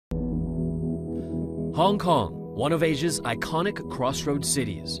Hong Kong, one of Asia's iconic crossroads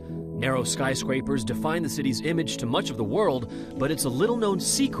cities. Narrow skyscrapers define the city's image to much of the world, but it's a little-known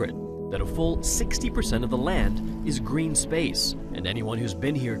secret that a full 60% of the land is green space. And anyone who's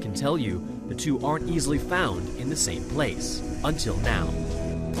been here can tell you the two aren't easily found in the same place, until now.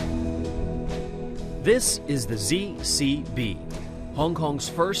 This is the ZCB, Hong Kong's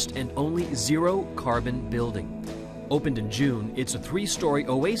first and only zero-carbon building. Opened in June, it's a 3-story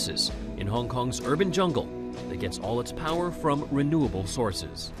oasis in Hong Kong's urban jungle that gets all its power from renewable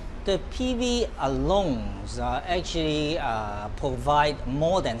sources. The PV alone actually provide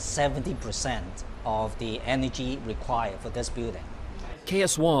more than 70% of the energy required for this building.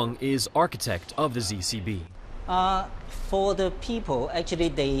 KS Wong is architect of the ZCB. For the people, actually,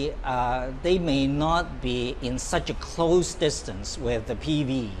 they may not be in such a close distance with the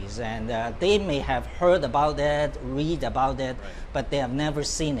PVs, and they may have heard about it, read about it, but they have never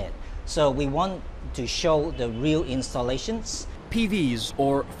seen it. So we want to show the real installations. PVs,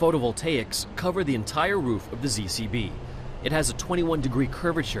 or photovoltaics, cover the entire roof of the ZCB. It has a 21-degree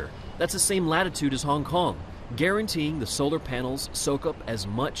curvature. That's the same latitude as Hong Kong, guaranteeing the solar panels soak up as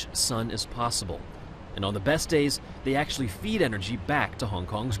much sun as possible. And on the best days, they actually feed energy back to Hong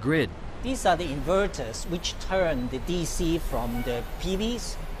Kong's grid. These are the inverters which turn the DC from the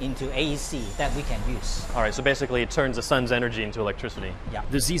PVs into AC that we can use. All right, so basically it turns the sun's energy into electricity. Yeah.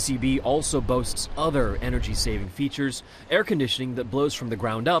 The ZCB also boasts other energy-saving features, air conditioning that blows from the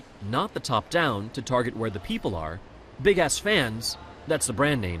ground up, not the top down, to target where the people are, big-ass fans, that's the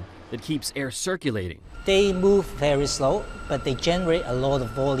brand name, that keeps air circulating. They move very slow, but they generate a lot of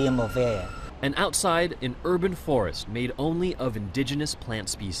volume of air. And outside, an urban forest made only of indigenous plant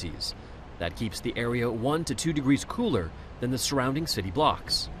species. That keeps the area 1 to 2 degrees cooler than the surrounding city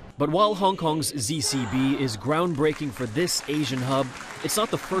blocks. But while Hong Kong's ZCB is groundbreaking for this Asian hub, it's not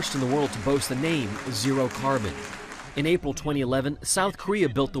the first in the world to boast the name Zero Carbon. In April 2011, South Korea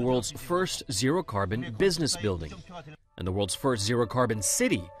built the world's first zero-carbon business building. And the world's first zero-carbon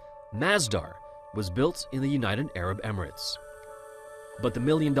city, Masdar, was built in the United Arab Emirates. But the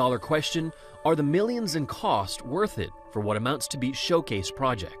million-dollar question, are the millions in cost worth it for what amounts to be showcase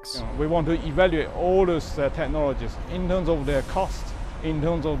projects? We want to evaluate all those technologies in terms of their cost, in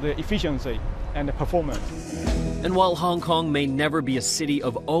terms of the efficiency and the performance. And while Hong Kong may never be a city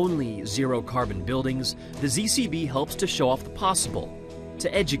of only zero-carbon buildings, the ZCB helps to show off the possible,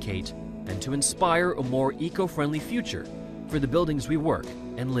 to educate, and to inspire a more eco-friendly future for the buildings we work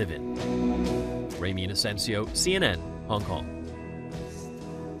and live in. Ramy Inocencio, CNN, Hong Kong.